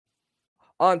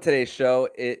On today's show,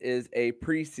 it is a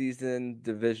preseason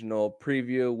divisional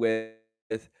preview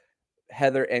with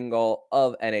Heather Engel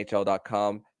of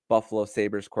NHL.com, Buffalo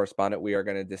Sabres correspondent. We are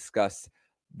going to discuss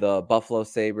the Buffalo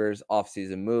Sabres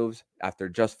offseason moves after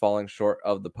just falling short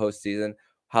of the postseason,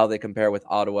 how they compare with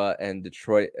Ottawa and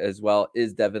Detroit as well.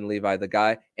 Is Devin Levi the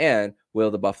guy? And will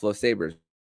the Buffalo Sabres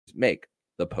make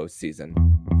the postseason?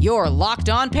 You're Locked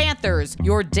On Panthers,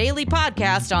 your daily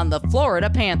podcast on the Florida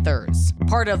Panthers.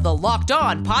 Part of the Locked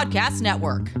On Podcast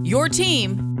Network, your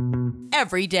team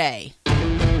every day.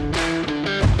 And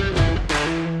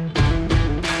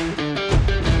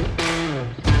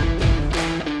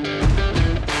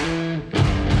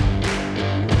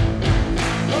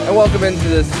welcome into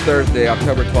this Thursday,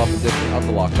 October 12th edition of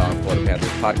the Locked On Florida Panthers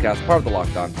podcast, part of the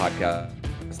Locked On Podcast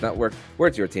Network, where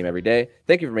it's your team every day.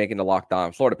 Thank you for making the Locked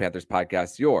On Florida Panthers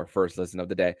podcast your first listen of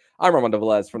the day. I'm Armando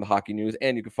Velez from the Hockey News,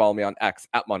 and you can follow me on X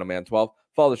at MonoMan12.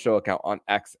 Follow the show account on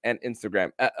X and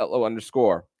Instagram at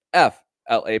LO_FLA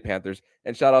Panthers.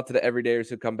 And shout out to the everydayers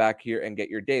who come back here and get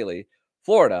your daily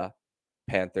Florida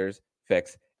Panthers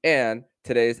fix. And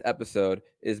today's episode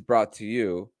is brought to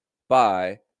you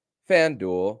by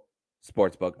FanDuel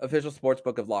Sportsbook, official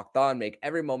sportsbook of Locked On. Make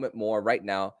every moment more right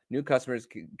now. New customers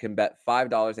can bet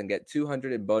 $5 and get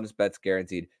 $200 in bonus bets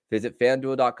guaranteed. Visit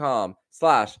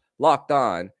FanDuel.com/Locked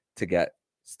On to get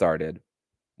started.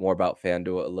 More about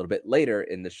FanDuel a little bit later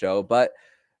in the show, but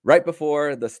right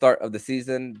before the start of the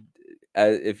season,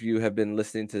 if you have been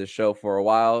listening to the show for a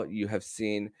while, you have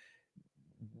seen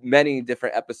many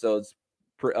different episodes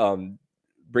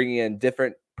bringing in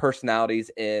different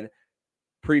personalities in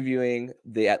previewing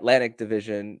the Atlantic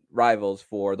Division rivals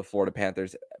for the Florida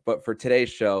Panthers. But for today's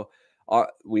show,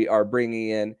 we are bringing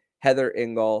in Heather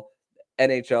Engel,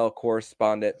 NHL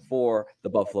correspondent for the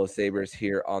Buffalo Sabres,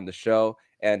 here on the show.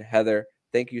 And Heather,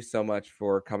 thank you so much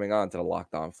for coming on to the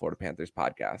Locked On Florida Panthers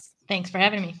podcast. Thanks for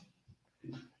having me.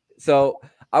 So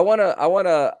I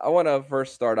wanna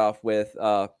first start off with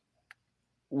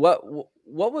what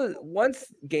was,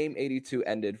 once game 82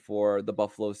 ended for the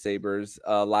Buffalo Sabres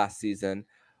last season,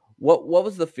 what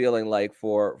was the feeling like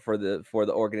for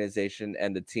the organization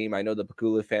and the team? I know the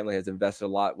Pakula family has invested a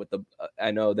lot with the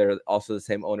I know they're also the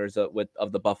same owners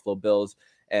of the Buffalo Bills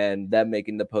and them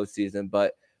making the postseason,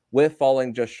 but with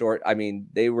falling just short, I mean,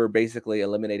 they were basically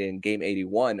eliminated in game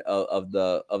 81 of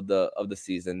the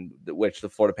season, which the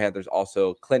Florida Panthers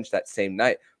also clinched that same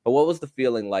night. But what was the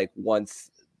feeling like once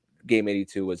game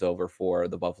 82 was over for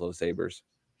the Buffalo Sabres?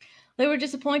 They were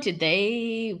disappointed.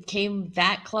 They came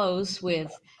that close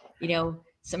with, a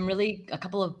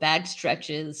couple of bad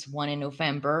stretches, one in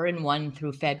November and one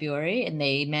through February, and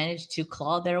they managed to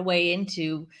claw their way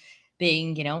into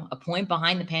being, a point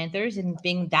behind the Panthers and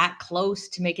being that close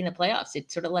to making the playoffs.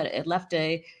 It sort of left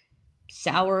a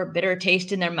sour, bitter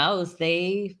taste in their mouths.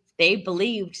 They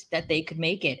believed that they could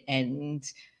make it, and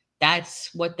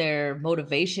that's what their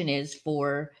motivation is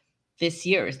for this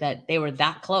year, is that they were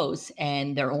that close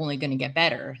and they're only going to get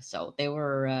better. So they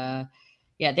were,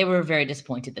 they were very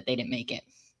disappointed that they didn't make it.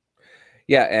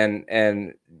 Yeah,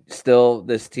 and still,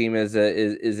 this team is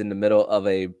in the middle of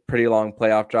a pretty long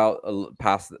playoff drought,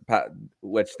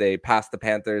 which they passed the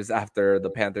Panthers after the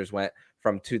Panthers went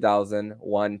from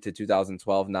 2001 to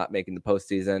 2012 not making the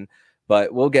postseason.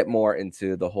 But we'll get more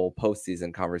into the whole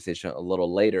postseason conversation a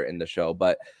little later in the show.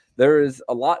 But there is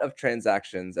a lot of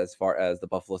transactions as far as the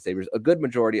Buffalo Sabres. A good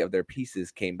majority of their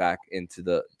pieces came back into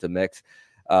the mix.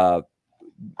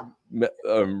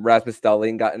 Rasmus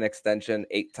Dahlin got an extension,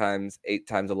 8 times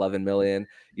 11 million.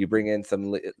 You bring in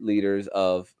some leaders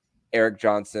of Eric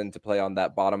Johnson to play on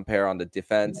that bottom pair on the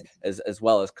defense, as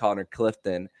well as Connor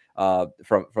Clifton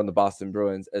from the Boston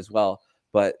Bruins as well.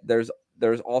 But there's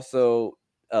also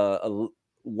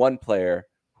one player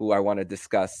who I want to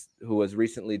discuss, who was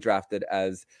recently drafted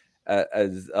as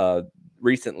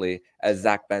recently as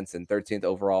Zach Benson, 13th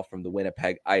overall from the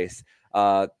Winnipeg Ice.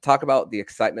 Talk about the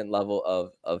excitement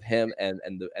level of him and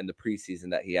the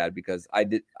preseason that he had, because I'm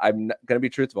going to be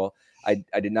truthful. I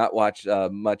did not watch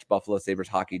much Buffalo Sabres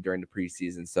hockey during the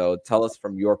preseason. So tell us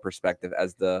from your perspective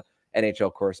as the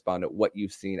NHL correspondent what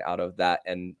you've seen out of that,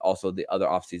 and also the other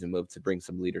offseason move to bring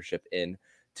some leadership in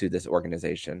to this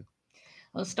organization.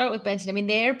 Let's start with Benson. I mean,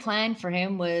 their plan for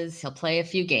him was he'll play a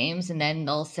few games and then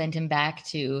they'll send him back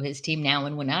to his team now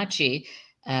in Wenatchee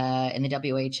in the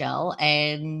WHL.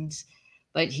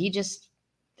 But he just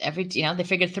they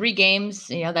figured 3 games.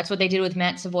 That's what they did with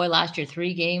Matt Savoy last year,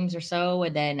 3 games or so.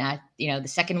 And then at the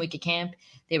second week of camp,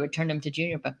 they returned him to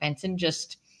junior. But Benson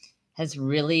just has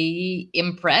really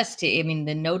impressed. I mean,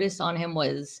 the notice on him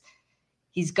was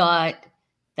he's got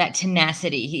that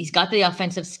tenacity. He's got the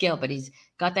offensive skill, but he's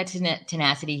got that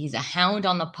tenacity. He's a hound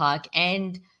on the puck,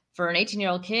 and for an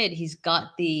 18-year-old kid, he's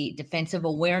got the defensive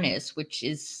awareness, which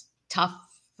is tough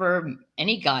for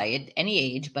any guy at any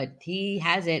age, but he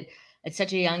has it at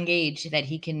such a young age that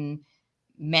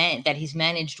he's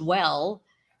managed well.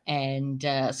 And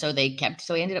so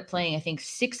he ended up playing, I think,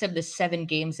 6 of the 7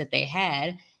 games that they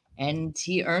had, and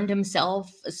he earned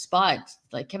himself a spot.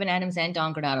 Like Kevin Adams and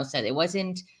Don Granato said, they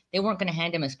weren't going to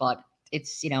hand him a spot.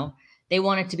 It's, they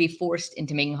wanted to be forced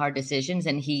into making hard decisions,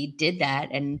 and he did that.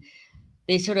 And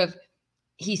they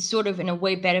he sort of in a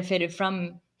way benefited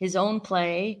from his own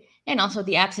play, and also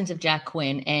the absence of Jack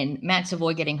Quinn and Matt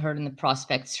Savoy getting hurt in the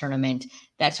prospects tournament.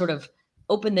 That sort of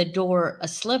opened the door a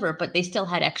sliver, but they still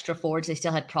had extra forwards. They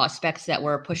still had prospects that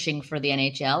were pushing for the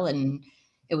NHL, and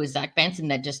it was Zach Benson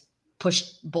that just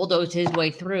bulldozed his way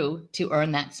through to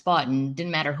earn that spot. And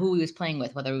didn't matter who he was playing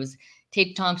with, whether it was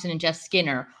Tate Thompson and Jeff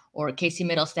Skinner or Casey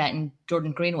Middlestat and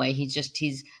Jordan Greenway.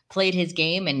 He's played his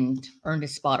game and earned a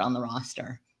spot on the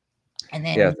roster. And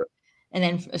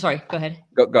then, sorry, go ahead.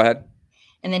 Go ahead.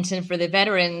 And then for the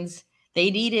veterans,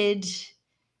 they needed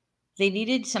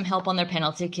some help on their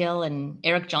penalty kill, and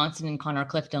Eric Johnson and Connor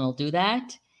Clifton will do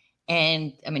that.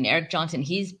 And I mean, Eric Johnson,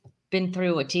 he's been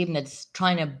through a team that's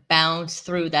trying to bounce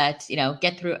through that,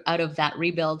 get out of that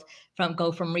rebuild,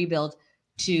 go from rebuild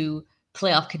to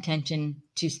playoff contention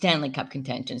to Stanley Cup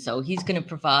contention. So he's going to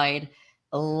provide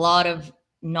a lot of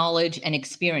knowledge and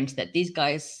experience that these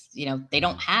guys, they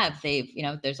don't have.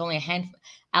 There's only a handful.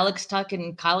 Alex Tuck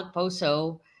and Kyle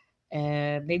Poso,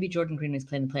 maybe Jordan Green is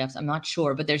playing the playoffs. I'm not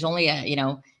sure, but there's only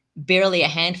barely a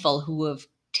handful who have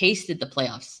tasted the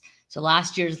playoffs. So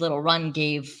last year's little run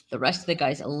gave the rest of the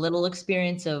guys a little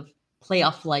experience of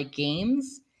playoff-like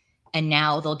games, and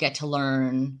now they'll get to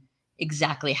learn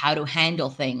exactly how to handle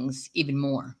things even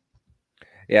more.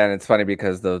 Yeah, and it's funny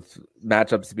because those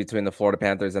matchups between the Florida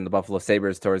Panthers and the Buffalo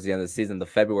Sabres towards the end of the season, the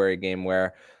February game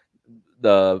where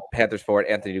the Panthers forward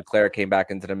Anthony Duclair came back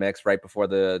into the mix right before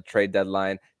the trade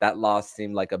deadline. That loss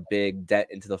seemed like a big dent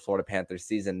into the Florida Panthers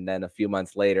season. And then a few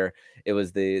months later, it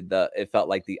was it felt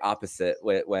like the opposite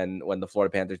when the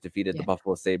Florida Panthers defeated the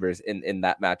Buffalo Sabres in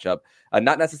that matchup.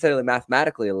 Not necessarily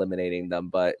mathematically eliminating them,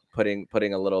 but putting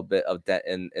a little bit of dent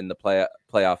in the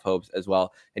playoff hopes as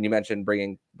well. And you mentioned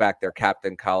bringing back their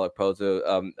captain Kyle Okposo,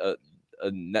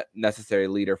 a necessary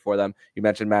leader for them. You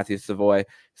mentioned Matthew Savoy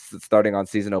starting on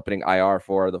season opening IR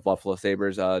for the Buffalo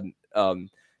Sabres.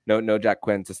 No Jack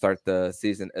Quinn to start the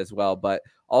season as well, but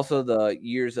also the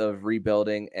years of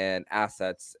rebuilding and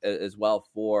assets as well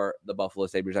for the Buffalo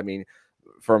Sabres. I mean,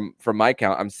 from my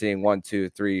count, I'm seeing 1, 2,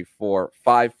 3, 4,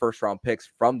 5 first round picks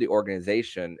from the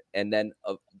organization, and then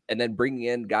bringing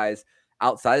in guys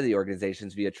outside of the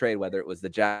organizations via trade, whether it was the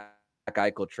Jack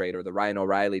Eichel trade or the Ryan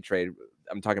O'Reilly trade.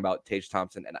 I'm talking about Tage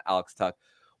Thompson and Alex Tuck.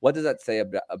 What does that say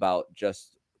about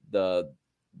just the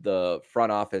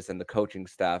front office and the coaching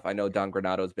staff? I know Don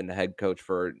Granato has been the head coach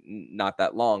for not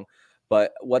that long,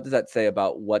 but what does that say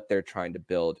about what they're trying to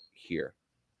build here?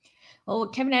 Well,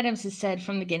 Kevin Adams has said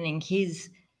from the beginning,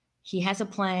 he has a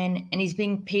plan, and he's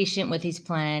being patient with his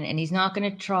plan, and he's not going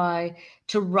to try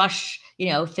to rush,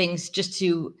 things just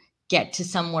to get to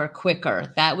somewhere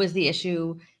quicker. That was the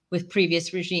issue with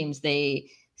previous regimes. They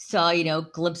saw,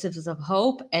 glimpses of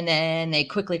hope, and then they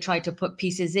quickly tried to put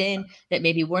pieces in that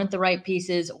maybe weren't the right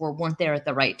pieces or weren't there at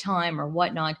the right time or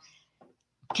whatnot.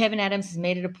 Kevin Adams has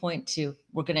made it a point to,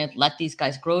 we're going to let these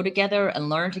guys grow together and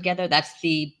learn together. That's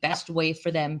the best way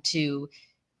for them to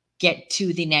get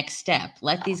to the next step.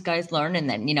 Let these guys learn, and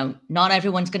then, not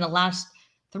everyone's going to last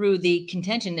through the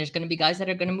contention. There's going to be guys that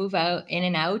are going to move out in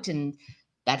and out, and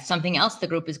that's something else the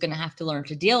group is going to have to learn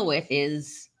to deal with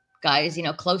is guys,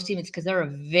 close teammates, because they're a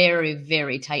very,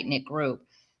 very tight-knit group.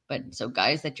 But so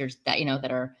guys that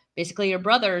are basically your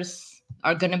brothers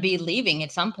are going to be leaving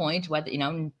at some point, whether,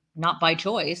 not by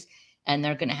choice, and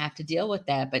they're going to have to deal with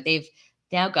that. But they've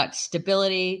now got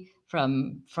stability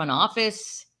from front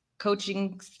office,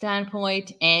 coaching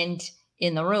standpoint, and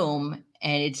in the room.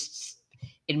 And it's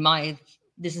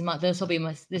this is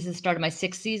the start of my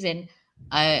 6th season.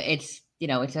 It's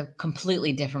a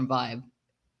completely different vibe.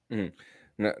 Mm-hmm.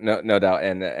 No doubt.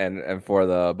 And for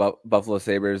the Buffalo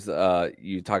Sabres,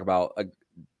 you talk about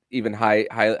even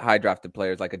high drafted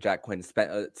players like a Jack Quinn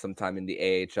spent some time in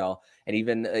the AHL, and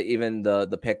even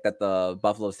the pick that the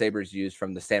Buffalo Sabres used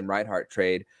from the Sam Reinhart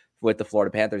trade with the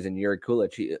Florida Panthers and Yuri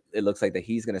Kulich, it looks like that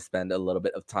he's going to spend a little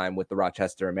bit of time with the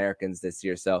Rochester Americans this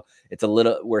year. So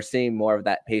we're seeing more of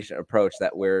that patient approach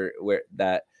that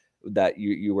that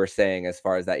you were saying, as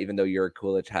far as that, even though Yuri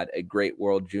Kulich had a great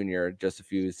World Junior just a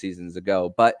few seasons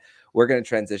ago. But we're going to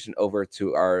transition over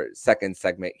to our second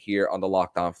segment here on the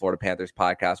Locked On Florida Panthers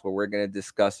podcast, where we're going to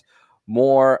discuss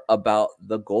more about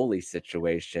the goalie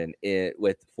situation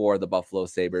for the Buffalo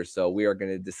Sabres. So we are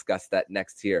going to discuss that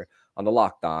next here on the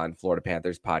Locked On Florida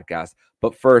Panthers podcast.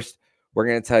 But first, we're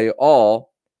going to tell you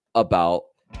all about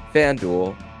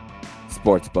FanDuel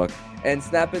Sportsbook and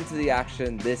snap into the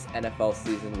action this NFL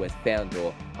season with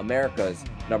FanDuel, America's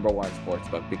 #1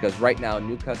 sportsbook, because right now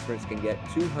new customers can get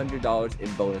 $200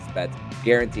 in bonus bets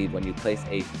guaranteed when you place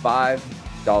a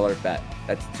 $5 bet.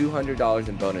 That's $200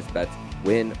 in bonus bets,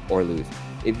 win or lose.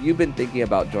 If you've been thinking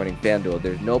about joining FanDuel,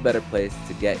 there's no better place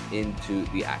to get into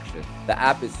the action. The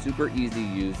app is super easy to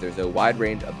use. There's a wide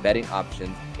range of betting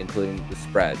options, including the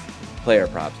spreads, player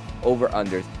props,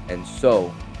 over-unders, and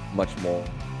so much more.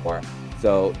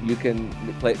 So you can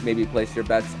maybe place your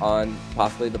bets on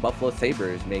possibly the Buffalo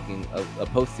Sabres making a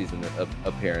postseason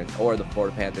appearance, or the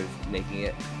Florida Panthers making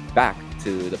it back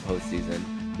to the postseason.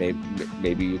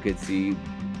 Maybe you could see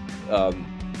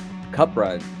cup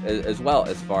run as well.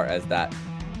 As far as that,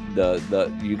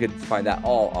 you could find that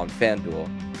all on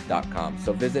FanDuel.com.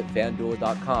 So visit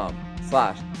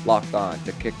FanDuel.com/lockedon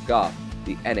to kick off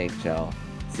the NHL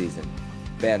season.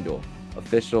 FanDuel,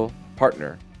 official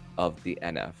partner of the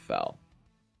NFL.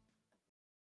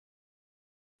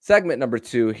 Segment number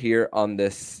 2 here on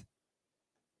this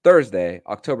Thursday,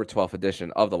 October 12th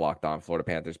edition of the Locked On Florida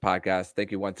Panthers podcast.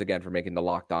 Thank you once again for making the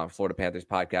Locked On Florida Panthers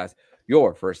podcast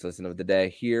your first listen of the day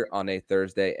here on a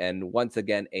Thursday. And once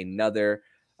again, another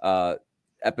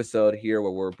episode here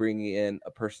where we're bringing in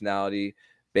a personality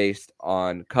based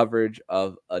on coverage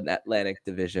of an Atlantic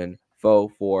Division foe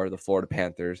for the Florida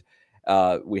Panthers.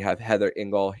 We have Heather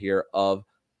Engel here of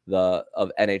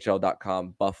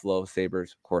NHL.com Buffalo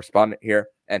Sabres correspondent here.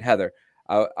 And Heather,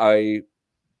 and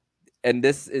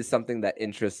this is something that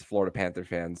interests Florida Panther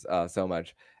fans so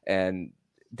much, and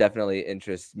definitely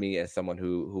interests me as someone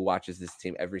who watches this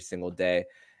team every single day.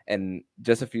 And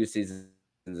just a few seasons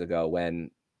ago, when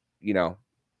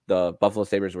the Buffalo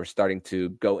Sabres were starting to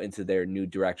go into their new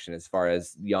direction as far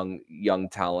as young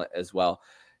talent as well,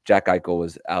 Jack Eichel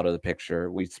was out of the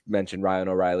picture. We mentioned Ryan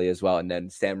O'Reilly as well, and then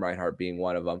Sam Reinhart being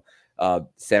one of them.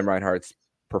 Sam Reinhart's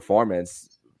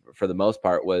performance, for the most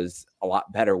part, was a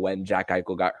lot better when Jack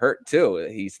Eichel got hurt too.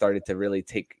 He started to really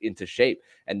take into shape,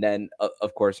 and then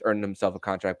of course earned himself a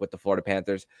contract with the Florida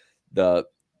Panthers. The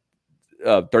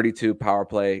 32 power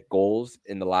play goals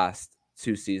in the last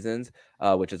 2 seasons,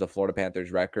 which is a Florida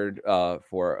Panthers record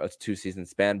for a 2-season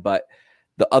span. But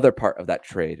the other part of that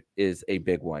trade is a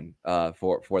big one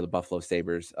for the Buffalo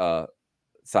Sabres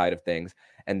side of things,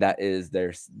 and that is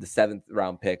the 7th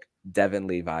round pick, Devin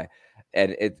Levi.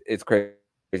 And it's crazy.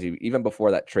 Even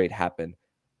before that trade happened,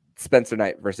 Spencer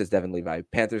Knight versus Devin Levi,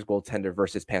 Panthers goaltender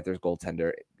versus Panthers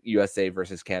goaltender, USA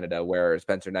versus Canada, where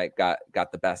Spencer Knight got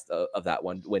the best of that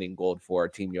one, winning gold for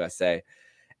Team USA.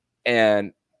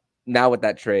 And now with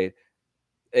that trade,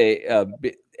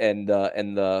 and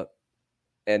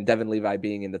Devin Levi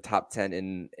being in the top 10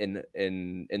 in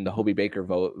the Hobie Baker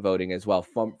voting as well,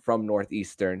 from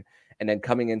Northeastern, and then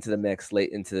coming into the mix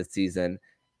late into the season,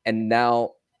 and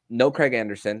now no Craig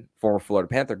Anderson, former Florida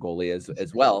Panther goalie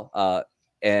as well,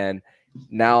 and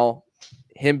now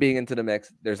him being into the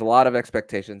mix. There's a lot of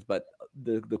expectations, but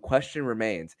the question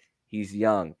remains: he's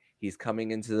young, he's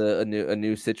coming into a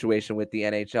new situation with the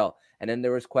NHL, and then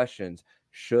there was questions: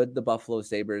 should the Buffalo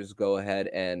Sabres go ahead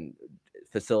and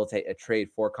facilitate a trade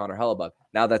for Connor Hellebuyck?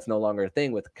 Now that's no longer a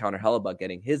thing, with Connor Hellebuyck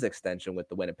getting his extension with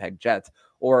the Winnipeg Jets,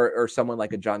 or someone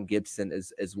like a John Gibson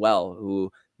as well,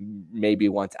 who maybe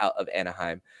wants out of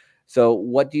Anaheim. So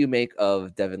what do you make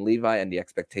of Devin Levi and the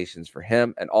expectations for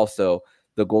him, and also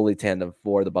the goalie tandem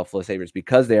for the Buffalo Sabres,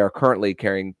 because they are currently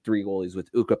carrying 3 goalies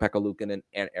with Ukko-Pekka Luukkonen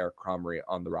and Eric Comrie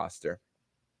on the roster?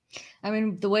 I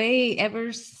mean, the way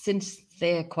ever since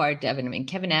they acquired Devin, I mean,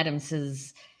 Kevin Adams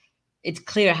it's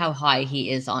clear how high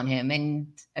he is on him. And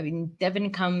I mean,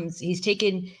 Devin he's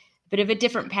taken a bit of a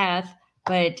different path,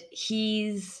 but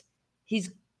he's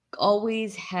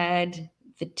always had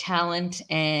the talent,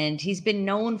 and he's been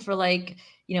known for, like,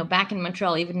 back in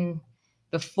Montreal, even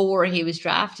before he was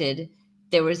drafted,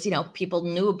 there was, people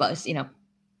knew about,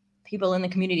 people in the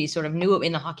community sort of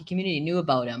in the hockey community knew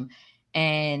about him.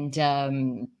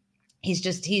 And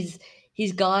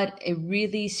he's got a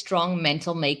really strong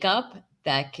mental makeup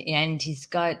and he's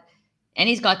got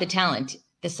the talent.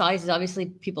 The size is obviously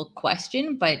people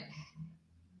question, but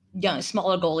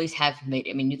smaller goalies have made it.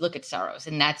 I mean, you look at Saros,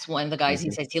 and that's one of the guys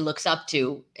he says he looks up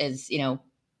to as,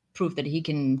 proof that he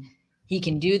can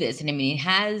do this. And I mean, he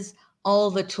has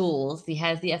all the tools. He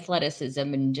has the athleticism,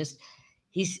 and just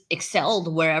he's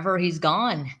excelled wherever he's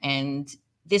gone. And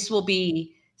this will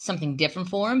be something different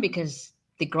for him because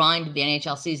the grind of the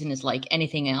NHL season is like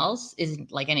anything else,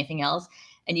 isn't like anything else.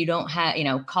 And you don't have,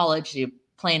 college, you're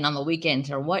playing on the weekends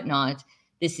or whatnot.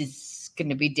 This is going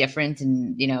to be different,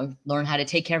 and, learn how to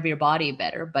take care of your body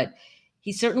better. But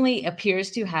he certainly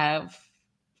appears to have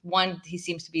one. He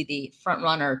seems to be the front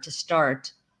runner to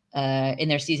start in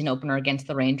their season opener against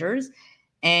the Rangers.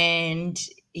 And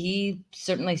he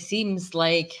certainly seems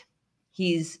like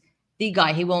he's the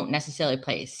guy. He won't necessarily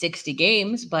play 60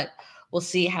 games, but we'll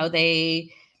see how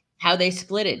they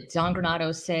split it. Don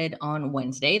Granato said on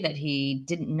Wednesday that he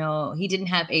didn't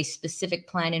have a specific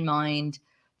plan in mind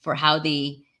for how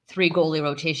the 3 goalie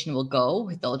rotation will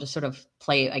go. They'll just sort of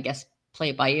play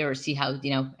it by ear, or see how,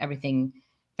 everything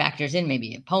factors in,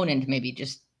 maybe opponent, maybe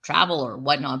just travel or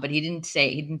whatnot. But he didn't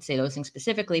say those things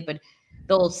specifically, but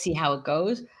they'll see how it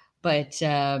goes. But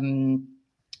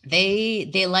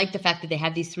they like the fact that they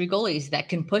have these 3 goalies that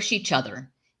can push each other.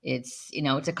 It's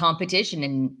it's a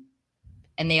competition,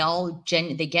 and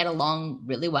they get along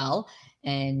really well.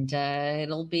 And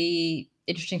it'll be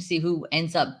interesting to see who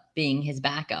ends up being his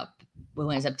backup, who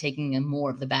ends up taking more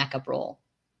of the backup role.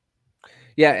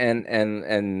 Yeah,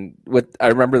 and with I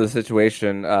remember the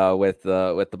situation with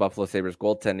the Buffalo Sabres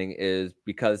goaltending is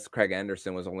because Craig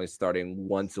Anderson was only starting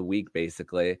once a week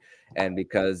basically, and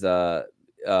because of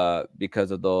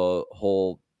the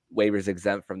whole waivers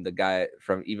exempt from the guy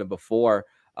from even before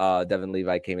Devin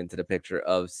Levi came into the picture,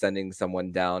 of sending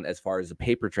someone down as far as a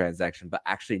paper transaction, but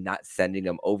actually not sending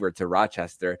them over to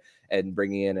Rochester and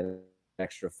bringing in an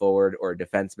extra forward or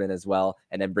defenseman as well,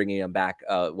 and then bringing them back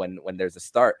when there's a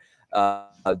start.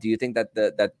 Do you think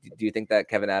that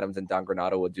Kevin Adams and Don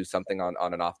Granato would do something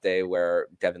on an off day where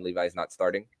Devin Levi is not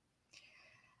starting?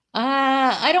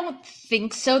 I don't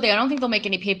think so. I don't think they'll make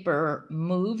any paper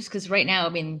moves, because right now, I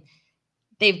mean,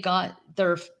 they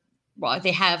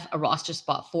have a roster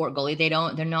spot for goalie.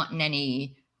 They're not in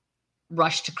any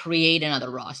rush to create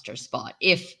another roster spot.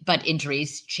 But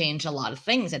injuries change a lot of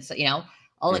things. It's,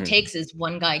 all it takes is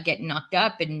one guy getting knocked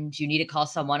up, and you need to call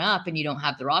someone up, and you don't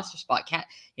have the roster spot.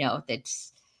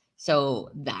 So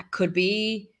that could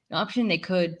be an option.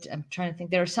 I'm trying to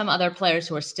think. There are some other players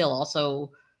who are still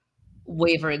also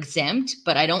waiver exempt,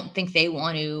 but I don't think they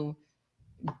want to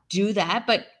do that.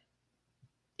 But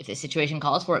if the situation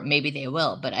calls for it, maybe they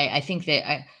will. But I think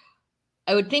that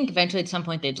I would think eventually at some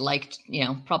point they'd like,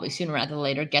 probably sooner rather than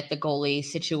later, get the goalie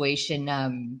situation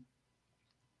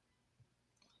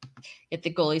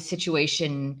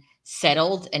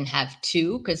settled and have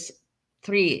 2, because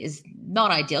 3 is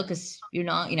not ideal, because you're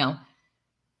not,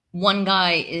 one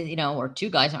guy is, or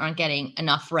 2 guys aren't getting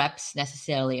enough reps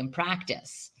necessarily in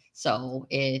practice. So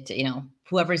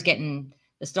whoever's getting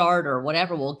the start or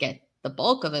whatever will get the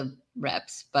bulk of the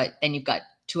reps, but then you've got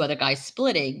 2 other guys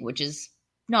splitting, which is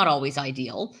not always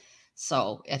ideal.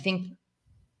 So I think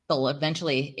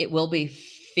it will be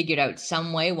figured out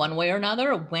some way, one way or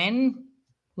another. When,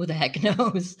 who the heck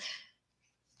knows?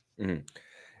 Mm-hmm.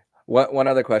 One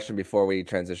other question before we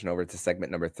transition over to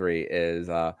segment number 3 is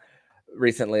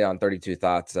recently on 32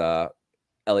 Thoughts,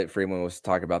 Elliot Friedman was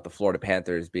talking about the Florida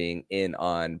Panthers being in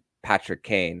on Patrick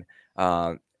Kane.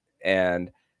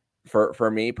 And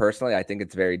for me personally, I think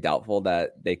it's very doubtful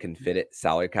that they can fit it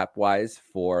salary cap wise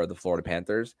for the Florida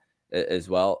Panthers as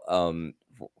well,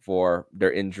 for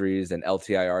their injuries and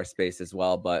LTIR space as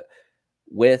well. But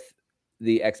with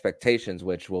the expectations,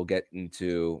 which we'll get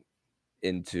into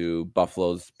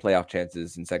Buffalo's playoff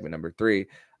chances in segment number 3,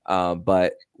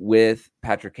 but with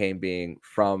Patrick Kane being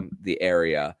from the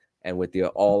area and with the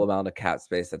all amount of cap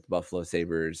space that the Buffalo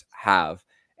Sabres have,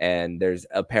 and there's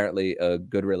apparently a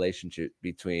good relationship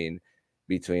between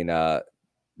Patrick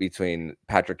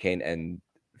Kane and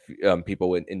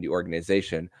people in the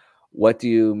organization. What do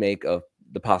you make of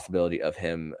the possibility of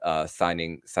him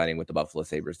signing with the Buffalo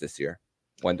Sabres this year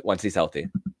once he's healthy?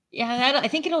 Yeah, I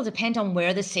think it'll depend on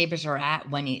where the Sabres are at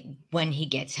when he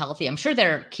gets healthy. I'm sure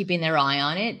they're keeping their eye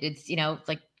on it. It's,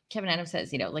 like Kevin Adams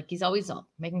says, like he's always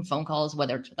making phone calls,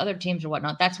 whether it's with other teams or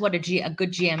whatnot. That's what a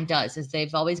good GM does, is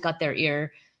they've always got their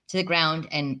ear to the ground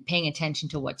and paying attention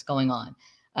to what's going on.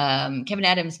 Kevin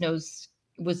Adams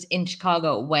was in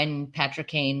Chicago when Patrick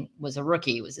Kane was a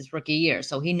rookie. It was his rookie year.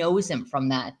 So he knows him from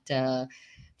that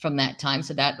time.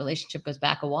 So that relationship goes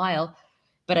back a while.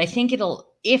 But I think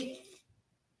if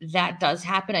that does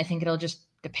happen, I think it'll just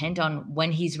depend on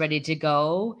when he's ready to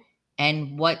go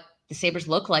and what the Sabres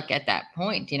look like at that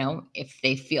point. If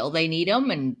they feel they need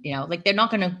him, and, like they're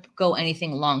not going to go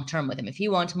anything long-term with him. If he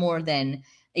wants more than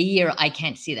a year, I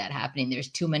can't see that happening. There's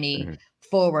too many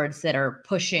forwards that are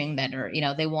pushing, that are,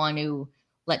 they want to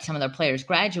let some of their players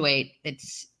graduate.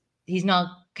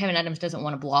 Kevin Adams doesn't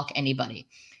want to block anybody.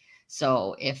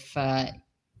 So if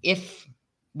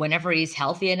whenever he's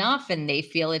healthy enough and they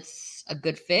feel it's a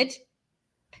good fit,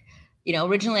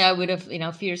 originally I would have,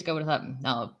 a few years ago would have thought,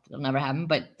 no, it'll never happen.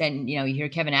 But then, you hear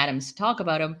Kevin Adams talk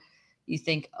about him, you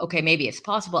think, okay, maybe it's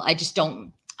possible. I just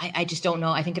don't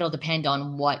know. I think it'll depend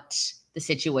on what the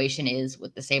situation is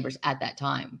with the Sabres at that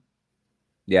time.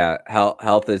 Yeah,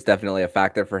 health is definitely a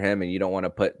factor for him, and you don't want to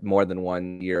put more than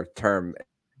 1 year term.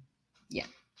 Yeah.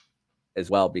 As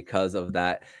well because of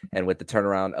that, and with the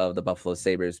turnaround of the Buffalo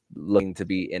Sabres looking to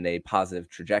be in a positive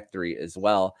trajectory as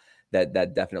well, that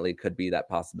definitely could be that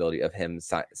possibility of him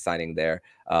signing there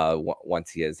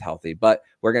once he is healthy. But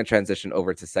we're going to transition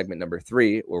over to segment number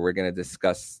 3, where we're going to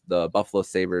discuss the Buffalo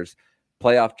Sabres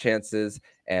playoff chances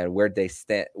and where they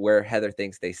stand, where Heather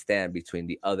thinks they stand between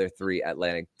the other 3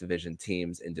 Atlantic Division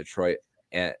teams in Detroit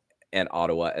and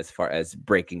Ottawa as far as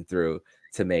breaking through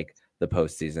to make the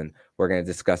postseason. We're going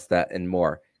to discuss that and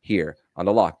more here on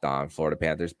the Locked On Florida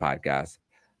Panthers podcast.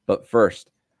 But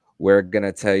first, we're going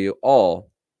to tell you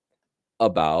all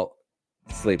about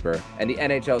Sleeper. And the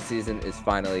NHL season is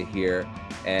finally here.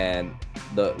 And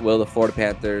will the Florida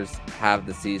Panthers have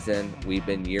the season we've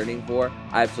been yearning for?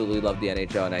 I absolutely love the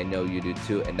NHL, and I know you do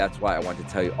too. And that's why I want to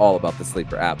tell you all about the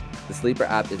Sleeper app. The Sleeper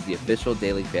app is the official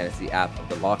daily fantasy app of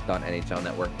the Locked On NHL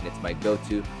Network, and it's my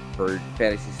go-to for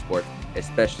fantasy sports,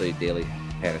 especially daily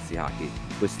fantasy hockey.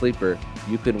 With Sleeper,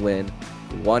 you can win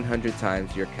 100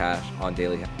 times your cash on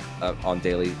daily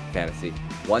fantasy.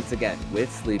 Once again,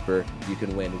 with Sleeper, you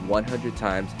can win 100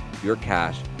 times your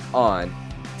cash on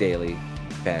daily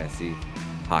fantasy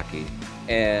hockey.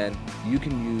 And you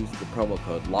can use the promo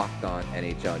code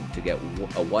LOCKEDONNHL to get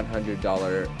a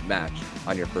 $100 match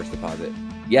on your first deposit.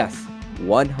 Yes,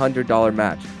 $100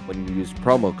 match when you use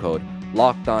promo code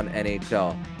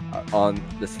LOCKEDONNHL on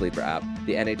the Sleeper app.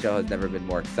 The NHL has never been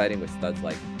more exciting with studs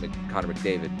like Connor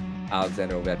McDavid,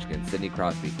 Alexander Ovechkin, Sidney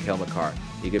Crosby, Cale Makar.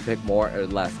 You can pick more or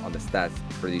less on the stats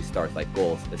for these stars like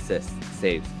goals, assists,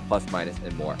 saves, plus minus,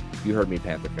 and more. You heard me,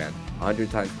 Panther fans. 100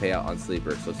 times payout on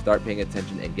Sleeper, so start paying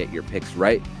attention and get your picks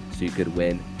right so you could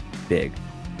win big.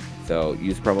 So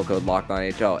use promo code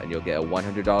LOCKEDONNHL and you'll get a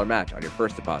 $100 match on your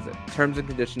first deposit. Terms and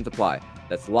conditions apply.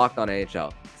 That's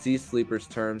LOCKEDONNHL. See Sleeper's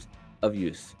terms of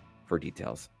use for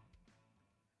details.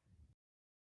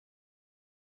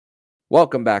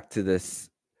 Welcome back to this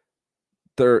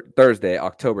Thursday,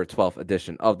 October 12th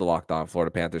edition of the Locked On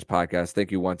Florida Panthers podcast.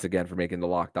 Thank you once again for making the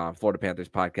Locked On Florida Panthers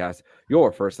podcast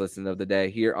your first listen of the day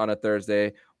here on a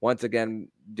Thursday. Once again,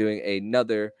 doing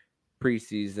another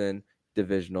preseason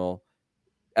divisional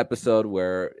episode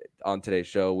where on today's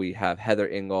show we have Heather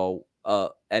Engel,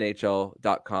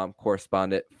 NHL.com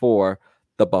correspondent for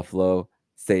the Buffalo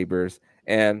Sabres.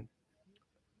 And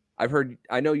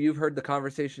I know you've heard the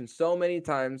conversation so many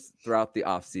times throughout the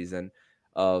offseason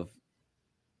of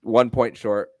 1 point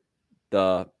short,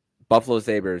 the Buffalo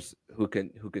Sabres who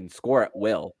can score at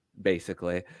will,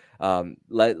 basically.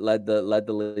 Led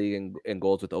the league in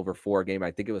goals with over 4 a game.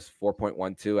 I think it was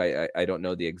 4.12. I don't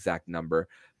know the exact number,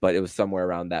 but it was somewhere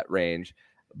around that range.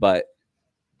 But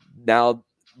now,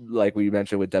 like we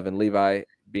mentioned with Devin Levi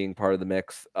being part of the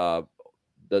mix,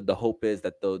 the hope is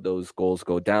that those goals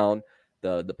go down.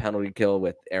 The penalty kill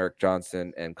with Eric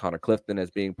Johnson and Connor Clifton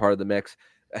as being part of the mix.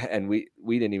 And we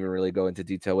didn't even really go into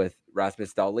detail with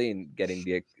Rasmus Dahlin getting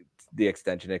the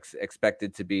extension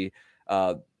expected to be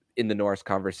in the Norris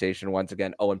conversation. Once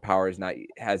again, Owen Power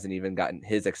hasn't even gotten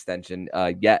his extension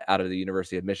yet out of the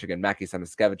University of Michigan, Mackie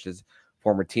Samoskiewicz's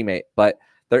former teammate. But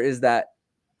there is that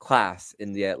class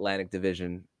in the Atlantic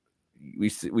Division.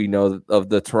 We know of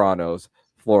the Torontos,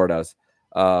 Floridas,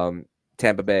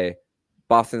 Tampa Bay.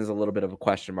 Boston is a little bit of a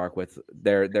question mark with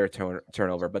their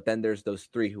turnover, but then there's those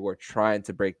 3 who are trying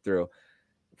to break through.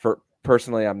 For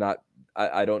personally,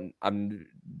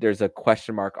 there's a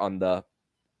question mark on the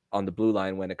blue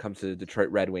line when it comes to the Detroit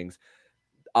Red Wings.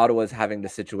 Ottawa's having the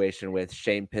situation with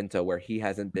Shane Pinto where he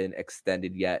hasn't been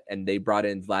extended yet, and they brought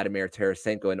in Vladimir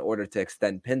Tarasenko in order to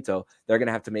extend Pinto. They're going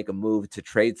to have to make a move to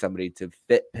trade somebody to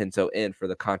fit Pinto in for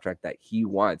the contract that he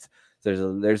wants.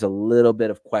 So there's a little bit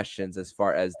of questions as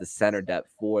far as the center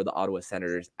depth for the Ottawa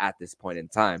Senators at this point in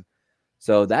time.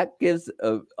 So that gives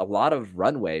a lot of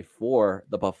runway for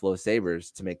the Buffalo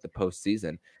Sabres to make the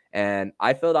postseason. And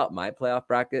I filled out my playoff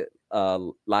bracket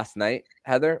last night,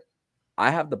 Heather. I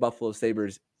have the Buffalo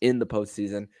Sabres in the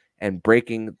postseason and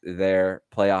breaking their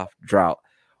playoff drought.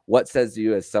 What says to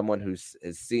you as someone who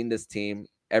has seen this team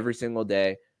every single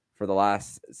day for the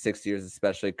last 6 years,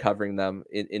 especially covering them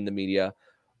in the media?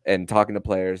 and talking to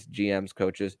players, GMs,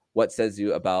 coaches, what says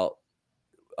you about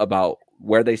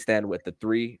where they stand with the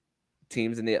 3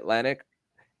 teams in the Atlantic,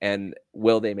 and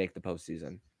will they make the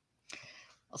postseason?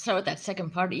 I'll start with that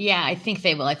second part. Yeah, I think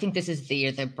they will. I think this is the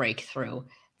year they break through.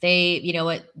 They, you know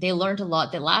what, they learned a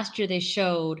lot. That last year they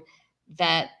showed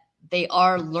that they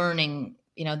are learning,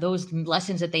 those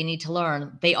lessons that they need to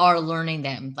learn, they are learning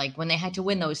them. Like when they had to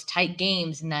win those tight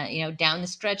games and that, down the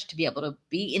stretch to be able to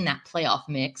be in that playoff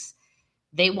mix,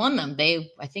 they won them.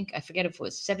 I think, I forget if it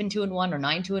was 7-2-1 or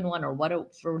 9-2-1 or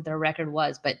for their record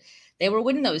was, but they were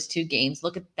winning those 2 games.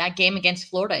 Look at that game against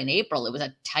Florida in April. It was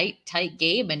a tight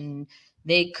game, and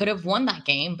they could have won that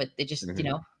game, but they just,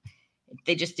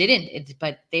 they just didn't.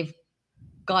 But they've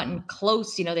gotten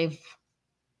close. They've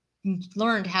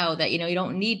learned how that, you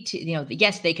don't need to,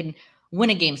 yes, they can win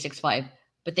a game 6-5,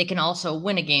 but they can also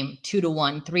win a game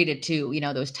 2-1,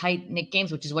 3-2, those tight knit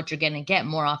games, which is what you're going to get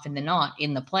more often than not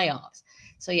in the playoffs.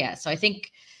 So, yeah, so I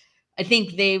think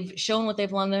they've shown what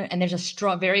they've learned there, and there's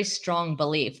a very strong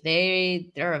belief.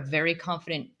 They're very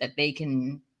confident that they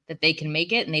can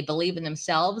make it, and they believe in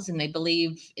themselves, and they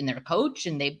believe in their coach,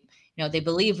 and they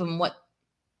believe in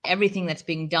everything that's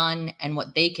being done and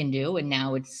what they can do, and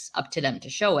now it's up to them to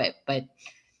show it. But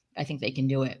I think they can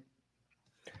do it.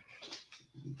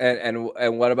 And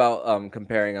what about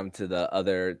comparing them to the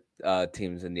other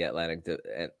teams in the Atlantic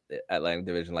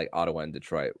Division, like Ottawa and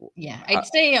Detroit? Yeah, I'd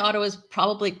say Ottawa's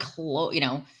probably closer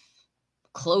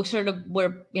to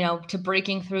where, to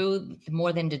breaking through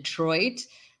more than Detroit.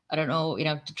 I don't know,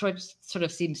 Detroit sort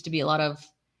of seems to be a lot of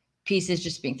pieces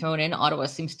just being thrown in. Ottawa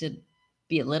seems to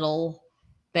be a little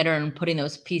better in putting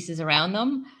those pieces around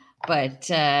them. But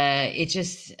it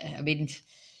just, I mean,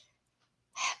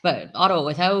 but Ottawa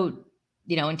without,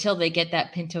 until they get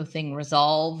that Pinto thing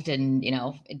resolved, and,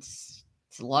 it's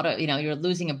a lot of, you're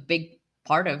losing a big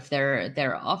part of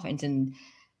their offense, and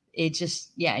it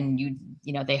just, yeah. And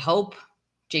they hope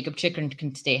Jacob Chikrin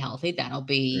can stay healthy. That'll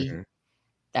be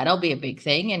a big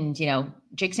thing. And,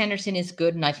 Jake Sanderson is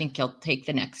good, and I think he'll take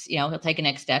the next, he'll take a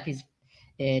next step.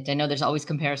 I know there's always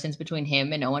comparisons between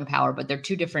him and Owen Power, but they're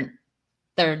two different,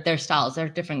 their styles. They're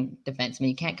different defensemen.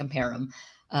 You can't compare them.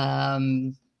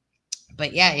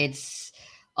 But yeah,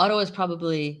 Ottawa's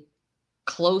probably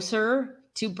closer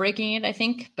to breaking it, I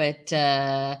think. But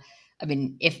I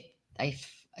mean, I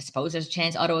suppose there's a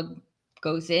chance Ottawa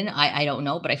goes in. I don't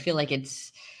know, but I feel like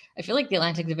the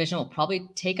Atlantic Division will probably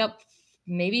take up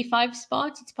maybe 5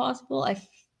 spots. It's possible.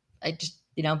 I just,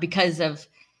 because of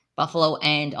Buffalo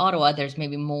and Ottawa, there's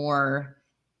maybe more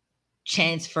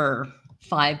chance for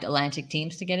 5 Atlantic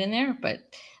teams to get in there. But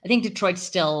I think Detroit's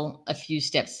still a few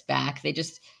steps back.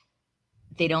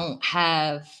 They don't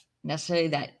have necessarily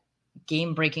that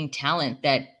game-breaking talent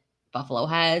that Buffalo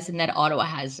has, and that Ottawa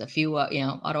has a few.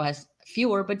 Ottawa has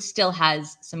fewer, but still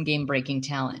has some game-breaking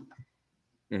talent.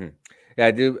 Mm-hmm. Yeah,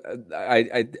 I do.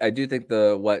 I do think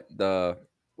what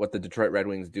the Detroit Red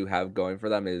Wings do have going for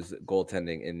them is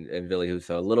goaltending in Ville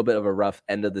Husso. A little bit of a rough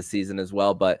end of the season as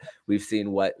well, but we've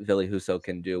seen what Ville Husso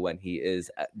can do when he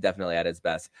is definitely at his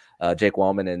best. Jake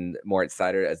Wallman and Moritz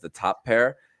Seider as the top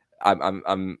pair.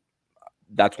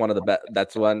 That's one of the best.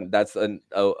 That's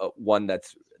one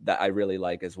that I really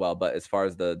like as well. But as far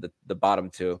as the bottom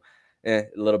 2, a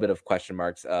little bit of question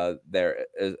marks there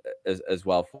as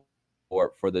well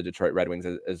for the Detroit Red Wings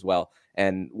as well.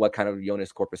 And what kind of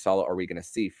Joonas Korpisalo are we going to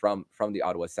see from the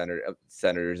Ottawa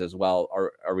Senators as well?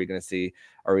 Are we going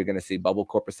to see Bubble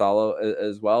Korpisalo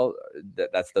as well?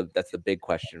 That's the big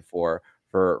question for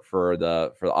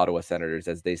the Ottawa Senators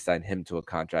as they sign him to a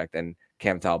contract, and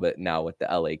Cam Talbot now with the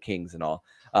LA Kings and all.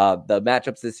 The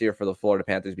matchups this year for the Florida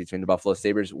Panthers between the Buffalo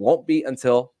Sabres won't be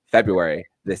until February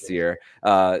this year.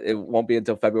 It won't be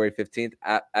until February 15th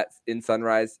in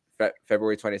Sunrise,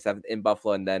 February 27th in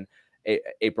Buffalo, and then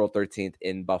April 13th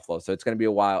in Buffalo. So it's going to be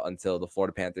a while until the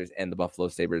Florida Panthers and the Buffalo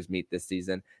Sabres meet this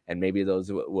season, and maybe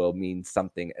those will mean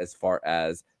something as far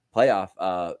as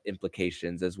playoff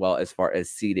implications, as well as far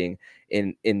as seeding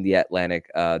in the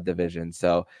Atlantic Division.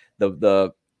 So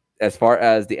the as far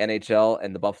as the NHL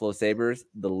and the Buffalo Sabres,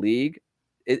 the league,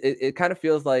 it kind of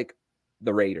feels like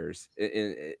the Raiders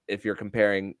if you're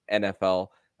comparing NFL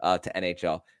to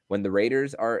NHL. When the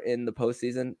Raiders are in the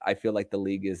postseason, I feel like the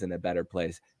league is in a better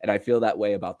place. And I feel that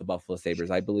way about the Buffalo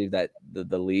Sabres. I believe that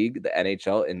the league, the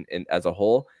NHL in as a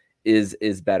whole,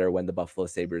 is better when the Buffalo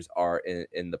Sabres are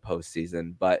in the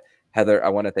postseason. But Heather, I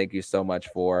want to thank you so much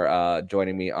for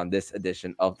joining me on this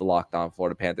edition of the Locked On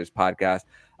Florida Panthers podcast.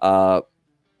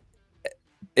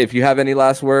 If you have any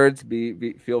last words,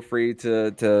 feel free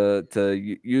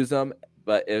to use them.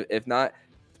 But if not,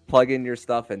 plug in your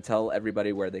stuff and tell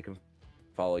everybody where they can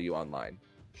follow you online.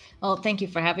 Well, thank you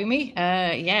for having me.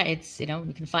 Yeah, it's, you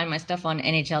can find my stuff on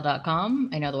NHL.com.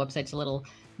 I know the website's a little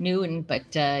new, but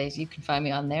you can find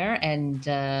me on there, and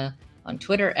on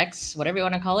Twitter, X, whatever you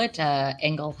want to call it,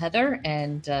 Engel Heather,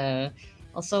 and I'm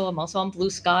also on Blue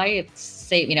Sky.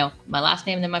 It's my last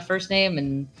name and then my first name,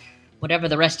 and whatever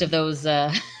the rest of those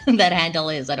that handle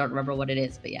is. I don't remember what it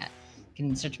is, but yeah, you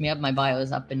can search me up. My bio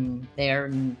is up in there,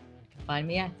 and you can find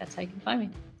me. Yeah, that's how you can find me.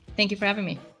 Thank you for having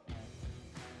me.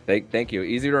 Thank you.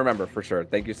 Easy to remember for sure.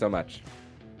 Thank you so much.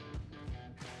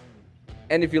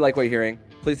 And if you like what you're hearing,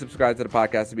 please subscribe to the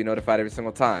podcast to be notified every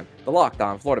single time the Locked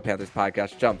On Florida Panthers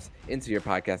podcast jumps into your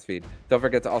podcast feed. Don't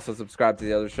forget to also subscribe to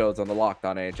the other shows on the Locked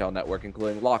On NHL network,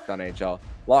 including Locked On NHL,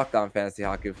 Locked On Fantasy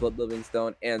Hockey with Flip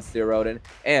Livingstone and Steer Roden,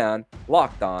 and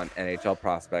Locked On NHL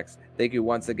Prospects. Thank you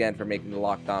once again for making the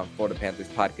Locked On Florida Panthers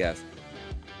podcast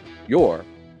your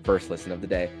first listen of the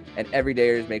day. And every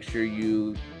day, make sure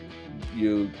you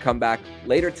come back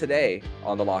later today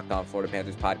on the Locked On Florida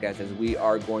Panthers podcast, as we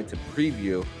are going to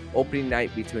preview opening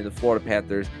night between the Florida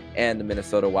Panthers and the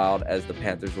Minnesota Wild, as the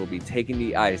Panthers will be taking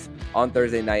the ice on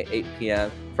Thursday night, 8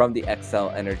 p.m. from the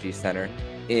Xcel Energy Center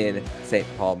in St.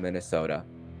 Paul, Minnesota.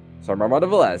 So I'm Armando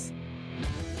Velez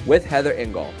with Heather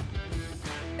Engel,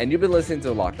 and you've been listening to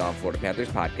the Locked On Florida Panthers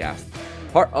podcast,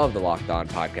 part of the Locked On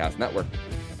Podcast Network,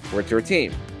 where it's your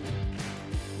team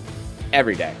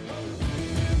every day.